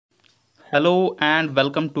Hello and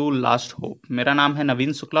welcome to last hope. मेरा नाम है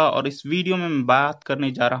नवीन शुक्ला और इस वीडियो में मैं बात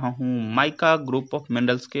करने जा रहा हूँ माइका ग्रुप ऑफ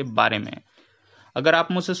मिनरल्स के बारे में। अगर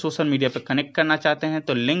आप मुझसे सोशल मीडिया पर कनेक्ट करना चाहते हैं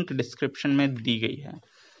तो लिंक डिस्क्रिप्शन में दी गई है।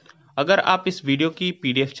 अगर आप इस वीडियो की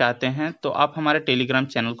पीडीएफ चाहते हैं तो आप हमारे टेलीग्राम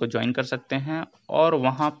चैनल को ज्वाइन कर सकते हैं और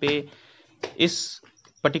वहाँ पे इस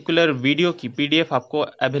पर्टिकुलर वीडियो की पीडीएफ आपको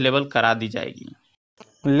अवेलेबल करा दी जाएगी।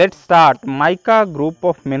 Let's start mica group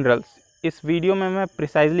of minerals. इस वीडियो में मैं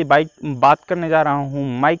प्रिसाइजली बात करने जा रहा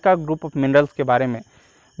हूँ माइका ग्रुप ऑफ मिनरल्स के बारे में।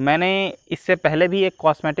 मैंने इससे पहले भी एक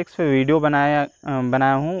कॉस्मेटिक्स पे वीडियो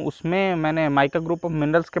बनाया हूँ, उसमें मैंने माइका ग्रुप ऑफ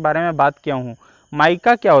मिनरल्स के बारे में बात किया हूँ।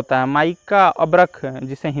 माइका क्या होता है? माइका अब्रक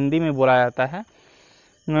जिसे हिंदी में बोला जाता है,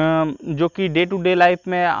 जो कि डे टू डे लाइफ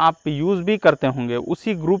में आप यूज़ भी करते होंगे,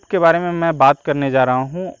 उसी ग्रुप के बारे में मैं बात करने जा रहा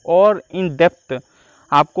हूँ और इन डेप्थ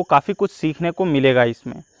आपको काफ़ी कुछ सीखने को मिलेगा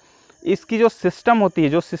इसमें। इसकी जो सिस्टम होती है,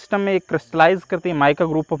 जो सिस्टम में क्रिस्टलाइज करती है माइका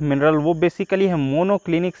ग्रुप ऑफ मिनरल, वो बेसिकली है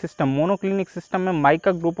मोनोक्लिनिक सिस्टम। मोनोक्लिनिक सिस्टम में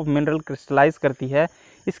mica group of mineral crystallise करती है।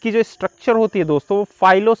 इसकी जो स्ट्रक्चर होती है दोस्तों, वो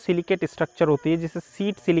फाइलोसिलिकेट स्ट्रक्चर होती है, जिसे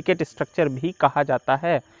सीट सिलिकेट स्ट्रक्चर भी कहा जाता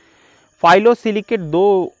है। फाइलोसिलिकेट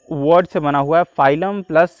दो वर्ड से बना हुआ है, फाइलम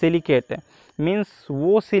प्लस सिलिकेट। मीन्स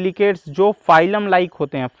वो सिलिकेट्स जो फाइलम लाइक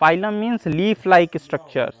होते हैं। Phylum means leaf like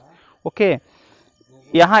structures. Okay,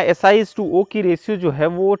 यहाँ SI/O की रेशियो जो है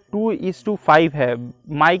वो 2:5 है।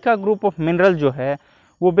 माइका ग्रुप ऑफ मिनरल जो है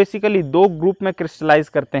वो बेसिकली दो ग्रुप में क्रिस्टलाइज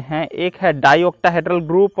करते हैं। एक है डाईऑक्टाहेड्रल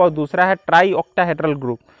ग्रुप और दूसरा है ट्राईऑक्टाहेड्रल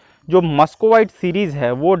ग्रुप। जो मस्कोवाइट सीरीज़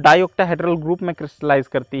है वो डाईऑक्टाहेड्रल ग्रुप में क्रिस्टलाइज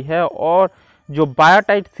करती है और जो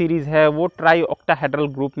बायोटाइट सीरीज़ है वो ट्राईऑक्टाहेड्रल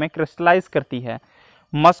ग्रुप में क्रिस्टलाइज करती है।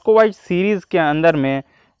 मस्कोवाइट सीरीज़ के अंदर में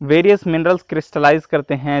वेरियस मिनरल्स क्रिस्टलाइज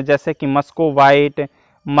करते हैं, जैसे कि मस्कोवाइट,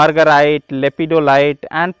 मर्गराइट, लेपिडोलाइट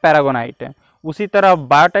एंड पैरागोनाइट। उसी तरह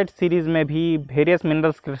बायोटाइट सीरीज में भी वेरियस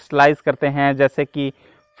मिनरल्स क्रिस्टलाइज करते हैं, जैसे कि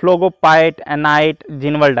फ्लोगोपाइट, एनाइट,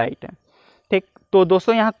 जिनवल्डाइट। ठीक, तो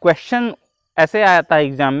दोस्तों यहाँ क्वेश्चन ऐसे आता है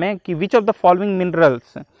एग्जाम में कि which of the following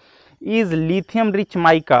minerals is lithium rich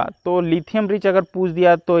mica. तो लिथियम रिच अगर पूछ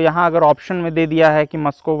दिया तो यहाँ अगर ऑप्शन में दे दिया है कि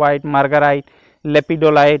मस्कोवाइट, मार्गराइट,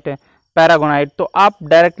 लेपिडोलाइट, पैरागोनाइट, तो आप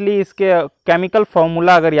डायरेक्टली इसके केमिकल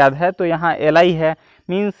फॉर्मूला अगर याद है तो यहाँ Li है,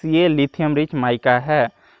 मीन्स ये लिथियम रिच माइका है।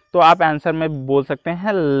 तो आप आंसर में बोल सकते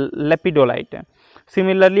हैं लेपिडोलाइट।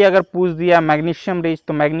 सिमिलरली अगर पूछ दिया मैग्नीशियम रिच,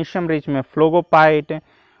 तो मैग्नीशियम रिच में फ्लोगोपाइट,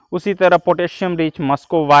 उसी तरह potassium rich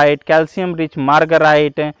muscovite, calcium rich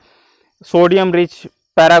मार्गराइट, sodium rich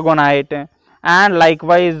पैरागोनाइट and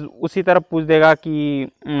likewise उसी तरह पूछ देगा कि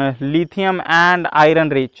लिथियम एंड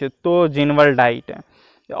आयरन रिच, तो जिनवल्डाइट।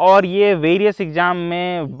 और ये वेरियस एग्जाम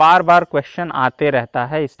में बार बार क्वेश्चन आते रहता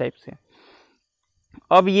है इस टाइप से।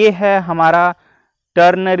 अब ये है हमारा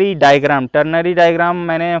टर्नरी डायग्राम। टर्नरी डायग्राम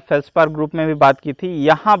मैंने फेल्सपार ग्रुप में भी बात की थी।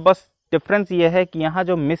 यहाँ बस डिफरेंस ये है कि यहाँ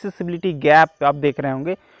जो मिसिसिबिलिटी गैप आप देख रहे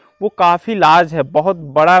होंगे वो काफ़ी लार्ज है, बहुत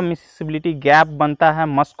बड़ा मिसिसिबिलिटी गैप बनता है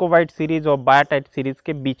मस्कोवाइट सीरीज और बायोटाइट सीरीज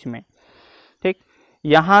के बीच में। ठीक,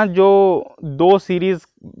 यहाँ जो दो सीरीज़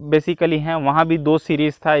बेसिकली हैं, वहाँ भी दो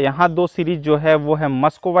सीरीज़ था। यहाँ दो सीरीज़ जो है वो है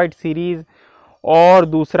मस्कोवाइट सीरीज़ और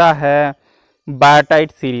दूसरा है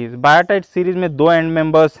बायोटाइट सीरीज़। बायोटाइट सीरीज़ में दो एंड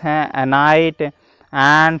मेंबर्स हैं, एनाइट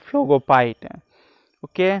एंड फ्लोगोपाइट।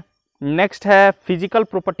 ओके, नेक्स्ट है फिजिकल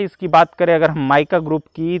प्रॉपर्टीज़ की बात करें अगर हम माइका ग्रुप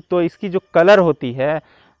की, तो इसकी जो कलर होती है,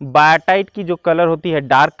 बायोटाइट की जो कलर होती है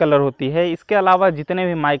डार्क कलर होती है। इसके अलावा जितने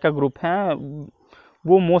भी माइका ग्रुप हैं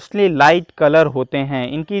वो मोस्टली लाइट कलर होते हैं।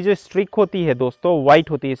 इनकी जो स्ट्रिक होती है दोस्तों वाइट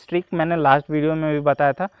होती है। स्ट्रिक मैंने लास्ट वीडियो में भी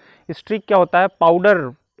बताया था। स्ट्रिक क्या होता है?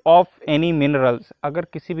 Powder of any minerals. अगर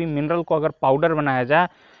किसी भी मिनरल को अगर पाउडर बनाया जाए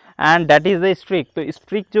and that is the streak, तो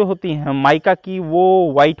स्ट्रिक जो होती है माइका की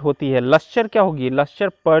वो वाइट होती है। लस्चर क्या होगी? लस्चर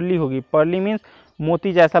पर्ली होगी। पर्ली मीन्स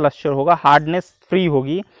मोती जैसा लस्चर होगा, हार्डनेस फ्री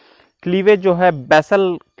होगी। क्लीवेज जो है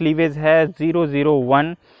बेसल क्लीवेज है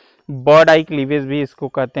 001, बर्ड आई क्लीवेज भी इसको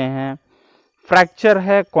कहते हैं। फ्रैक्चर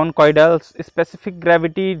है कॉन्कॉइडल्स। Specific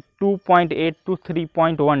gravity 2.8 to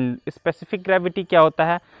 3.1। Specific gravity क्या होता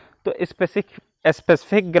है? तो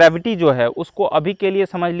स्पेसिफिक ग्रेविटी जो है उसको अभी के लिए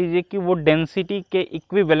समझ लीजिए कि वो डेंसिटी के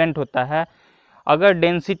इक्विवेलेंट होता है। अगर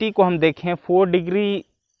डेंसिटी को हम देखें 4 डिग्री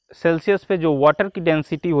सेल्सियस पे जो वाटर की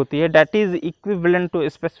डेंसिटी होती है that is equivalent to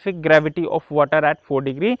specific gravity of water at 4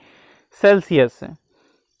 degree Celsius.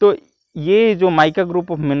 तो ये जो माइका ग्रुप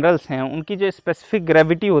ऑफ मिनरल्स हैं उनकी जो स्पेसिफिक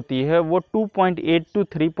ग्रेविटी होती है वो 2.8 to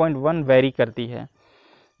 3.1 वेरी करती है।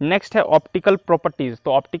 नेक्स्ट है ऑप्टिकल प्रॉपर्टीज़।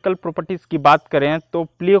 तो ऑप्टिकल प्रॉपर्टीज़ की बात करें तो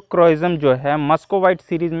प्लियोक्रोइज्म जो है मस्कोवाइट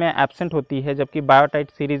सीरीज़ में एब्सेंट होती है, जबकि बायोटाइट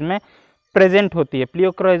सीरीज़ में प्रेजेंट होती है।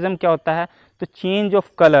 प्लियोक्रोइज्म क्या होता है? तो चेंज ऑफ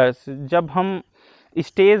कलर्स। जब हम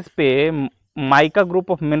स्टेज पे माइका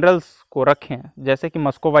ग्रुप ऑफ मिनरल्स को रखें, जैसे कि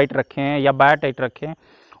मस्कोवाइट रखें या बायोटाइट रखें,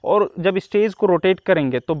 और जब स्टेज को रोटेट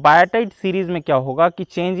करेंगे तो बायोटाइट सीरीज में क्या होगा कि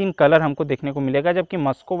चेंज इन कलर हमको देखने को मिलेगा, जबकि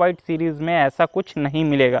मस्कोवाइट सीरीज में ऐसा कुछ नहीं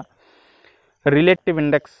मिलेगा। रिलेटिव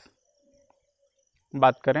इंडेक्स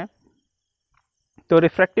बात करें तो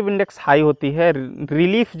रिफ्रैक्टिव इंडेक्स हाई होती है,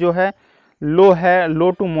 रिलीफ जो है लो है, लो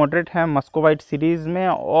टू मॉडरेट है मस्कोवाइट सीरीज में,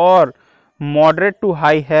 और मॉडरेट टू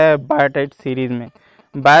हाई है बायोटाइट सीरीज में।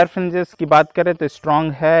 बायरफ्रिंजेस की बात करें तो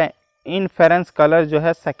स्ट्रॉन्ग है, इनफेरेंस कलर जो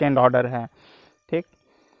है सेकेंड ऑर्डर है, ठीक।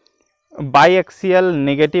 बाई एक्सियल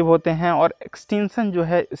नेगेटिव होते हैं, और एक्सटेंशन जो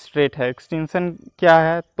है स्ट्रेट है। एक्सटेंशन क्या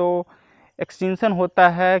है, तो एक्सटेंशन होता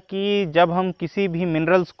है कि जब हम किसी भी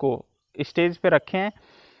मिनरल्स को स्टेज पे रखें,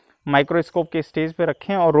 माइक्रोस्कोप के स्टेज पे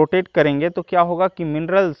रखें और रोटेट करेंगे, तो क्या होगा कि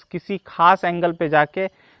मिनरल्स किसी खास एंगल पे जाके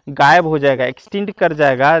गायब हो जाएगा, एक्सटिंक्ट कर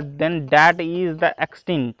जाएगा, then that is the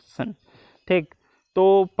extinction, ठीक। तो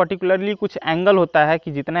पर्टिकुलरली कुछ एंगल होता है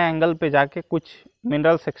कि जितने एंगल पे जाके कुछ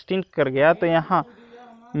मिनरल्स एक्सटिंक्ट कर गया, तो यहाँ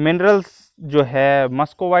मिनरल्स जो है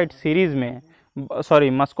मस्कोवाइट सीरीज में,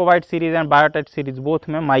 muscovite series and biotite series both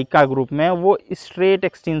में, माइका ग्रुप में वो स्ट्रेट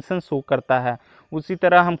एक्सटेंशन शो करता है। उसी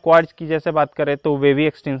तरह हम क्वार्ट्ज की जैसे बात करें तो वेवी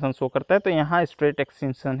एक्सटेंशन शो करता है, तो यहाँ स्ट्रेट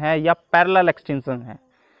एक्सटेंशन है या पैरेलल एक्सटेंशन है।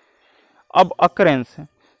 अब अकरेंस,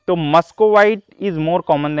 तो muscovite is more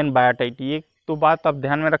common then biotite. ये तो बात आप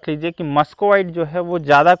ध्यान में रख लीजिए कि मस्कोवाइट जो है वो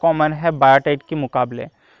ज़्यादा कॉमन है बायोटाइट के मुकाबले,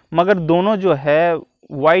 मगर दोनों जो है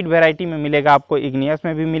वाइड वैरायटी में मिलेगा आपको, इग्नियस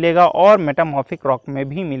में भी मिलेगा और मेटामॉर्फिक रॉक में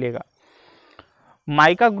भी मिलेगा।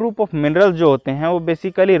 माइका ग्रुप ऑफ मिनरल्स जो होते हैं वो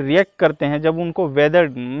बेसिकली रिएक्ट करते हैं जब उनको वेदर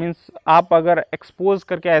मीन्स आप अगर एक्सपोज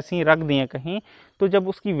करके ऐसे ही रख दिए कहीं, तो जब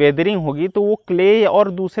उसकी वेदरिंग होगी तो वो क्ले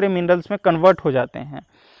और दूसरे मिनरल्स में कन्वर्ट हो जाते हैं।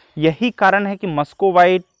 यही कारण है कि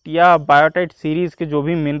मस्कोवाइट या बायोटाइट सीरीज के जो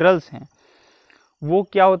भी मिनरल्स हैं वो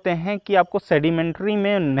क्या होते हैं कि आपको सेडिमेंट्री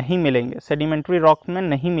में नहीं मिलेंगे, सेडिमेंट्री रॉक में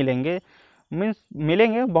नहीं मिलेंगे, मीन्स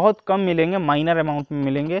मिलेंगे बहुत कम मिलेंगे, माइनर अमाउंट में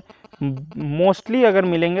मिलेंगे। मोस्टली अगर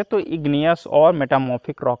मिलेंगे तो इग्नियस और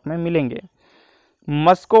मेटामॉर्फिक रॉक में मिलेंगे।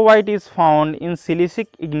 Muscovite is found in silicic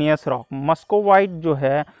igneous rock. Muscovite जो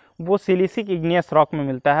है वो सिलिसिक इग्नियस रॉक में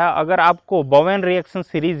मिलता है। अगर आपको बोवेन रिएक्शन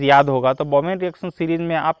सीरीज याद होगा तो बोवेन रिएक्शन सीरीज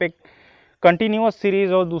में आप एक कंटिन्यूअस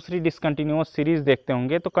सीरीज और दूसरी डिसकंटिन्यूअस सीरीज देखते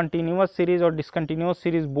होंगे। तो कंटिन्यूअस सीरीज और डिसकंटिन्यूअस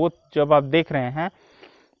सीरीज बोथ जब आप देख रहे हैं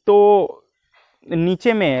तो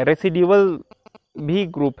नीचे में रेसिड्यूअल भी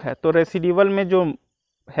ग्रुप है, तो रेसिड्यूअल में जो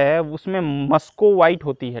है उसमें मस्कोवाइट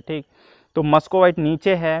होती है, ठीक। तो मस्कोवाइट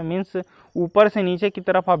नीचे है, मीन्स ऊपर से नीचे की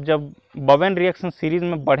तरफ आप जब बोवेन रिएक्शन सीरीज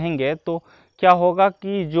में बढ़ेंगे तो क्या होगा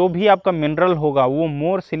कि जो भी आपका मिनरल होगा वो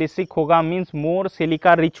मोर सिलिसिक होगा, मीन्स मोर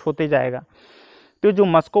सिलिका रिच होते जाएगा। तो जो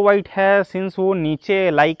मस्कोवाइट है सिंस वो नीचे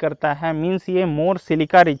लाई करता है, मीन्स ये मोर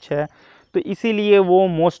सिलिका रिच है, तो इसीलिए वो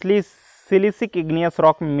मोस्टली सिलिसिक इग्नियस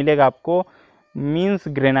रॉक में मिलेगा आपको, मीन्स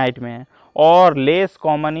ग्रेनाइट में, और less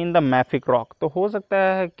common in the mafic rock. तो हो सकता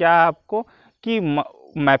है क्या आपको कि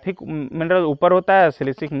मैफिक मिनरल ऊपर होता है,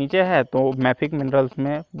 सिलिसिक नीचे है, तो मैफिक मिनरल्स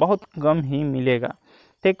में बहुत कम ही मिलेगा,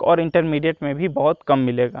 ठीक, और इंटरमीडिएट में भी बहुत कम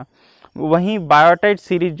मिलेगा। वहीं बायोटाइट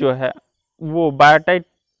सीरीज जो है वो बायोटाइट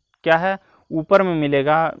क्या है ऊपर में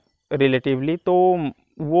मिलेगा रिलेटिवली, तो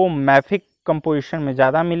वो मैफिक कंपोजिशन में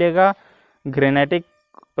ज़्यादा मिलेगा, ग्रेनाइटिक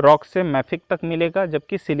रॉक से मैफिक तक मिलेगा,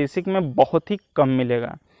 जबकि सिलिसिक में बहुत ही कम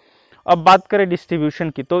मिलेगा। अब बात करें डिस्ट्रीब्यूशन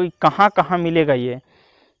की, तो कहाँ कहाँ मिलेगा ये,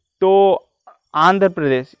 तो आंध्र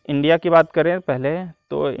प्रदेश, इंडिया की बात करें पहले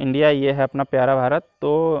तो इंडिया ये है अपना प्यारा भारत,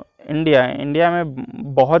 तो इंडिया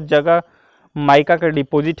में बहुत जगह माइका का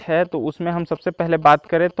डिपॉजिट है। तो उसमें हम सबसे पहले बात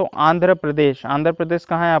करें तो आंध्र प्रदेश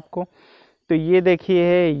कहाँ है आपको, तो ये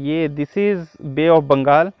देखिए ये this is bay of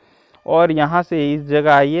Bengal, और यहाँ से इस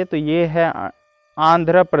जगह आइए तो ये है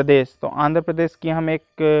आंध्र प्रदेश। तो आंध्र प्रदेश की हम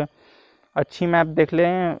एक अच्छी मैप देख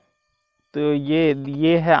लें तो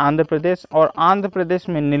ये है आंध्र प्रदेश, और आंध्र प्रदेश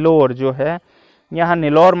में निलोर जो है, यहाँ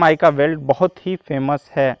निलोर माइका बेल्ट बहुत ही फेमस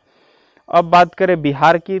है। अब बात करें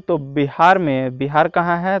बिहार की, तो बिहार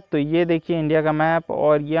कहाँ है, तो ये देखिए इंडिया का मैप,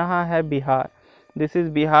 और यहाँ है बिहार, दिस इज़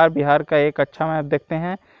बिहार। बिहार का एक अच्छा मैप देखते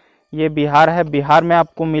हैं, ये बिहार है। बिहार में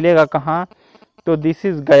आपको मिलेगा कहाँ, तो दिस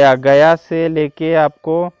इज़ गया से लेके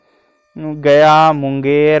आपको गया,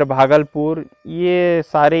 मुंगेर, भागलपुर, ये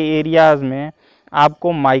सारे एरियाज़ में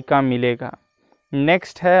आपको माइका मिलेगा।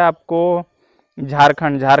 नेक्स्ट है आपको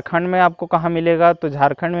झारखंड में आपको कहाँ मिलेगा, तो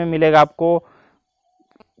झारखंड में मिलेगा आपको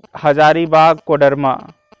हजारीबाग, कोडरमा,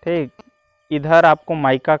 ठीक, इधर आपको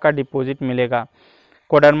माइका का डिपॉजिट मिलेगा।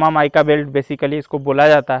 कोडरमा माइका बेल्ट बेसिकली इसको बोला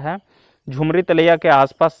जाता है। झुमरी तलैया के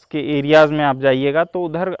आसपास के एरियाज़ में आप जाइएगा तो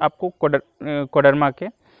उधर आपको कोडरमा के,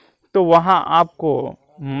 तो वहाँ आपको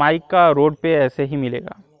माइका रोड पे ऐसे ही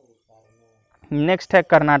मिलेगा। नेक्स्ट है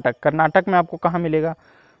कर्नाटक में आपको कहाँ मिलेगा,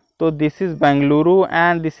 तो this is Bengaluru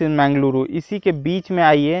and this is Mangaluru. इसी के बीच में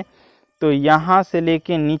आइए तो यहाँ से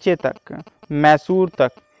लेके नीचे तक मैसूर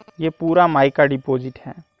तक ये पूरा माइका डिपॉजिट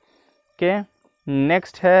है। ओके,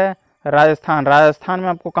 नेक्स्ट है राजस्थान। राजस्थान में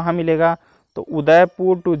आपको कहाँ मिलेगा, तो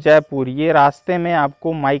उदयपुर टू जयपुर, ये रास्ते में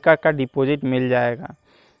आपको माइका का डिपॉजिट मिल जाएगा।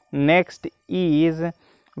 Next is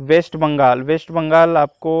waste Bengal. Waste Bengal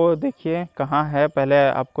आपको देखिए कहाँ है, पहले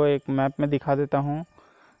आपको एक मैप में दिखा देता हूँ।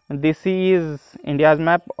 दिस इज़ इंडियाज़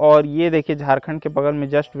मैप, और ये देखिए झारखंड के बगल में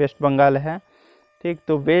जस्ट वेस्ट बंगाल है। ठीक,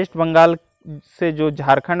 तो वेस्ट बंगाल से जो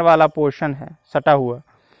झारखंड वाला पोर्शन है सटा हुआ,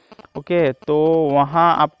 ओके, तो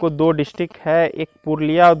वहाँ आपको दो डिस्ट्रिक्ट है, एक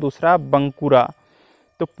पुरुलिया और दूसरा बंकुरा।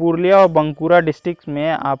 तो पुरुलिया और बंकुरा डिस्ट्रिक्ट में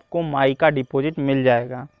आपको माइका डिपॉजिट मिल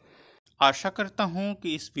जाएगा। आशा करता हूँ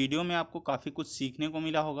कि इस वीडियो में आपको काफ़ी कुछ सीखने को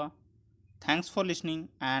मिला होगा। Thanks for listening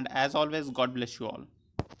and as always God bless you all.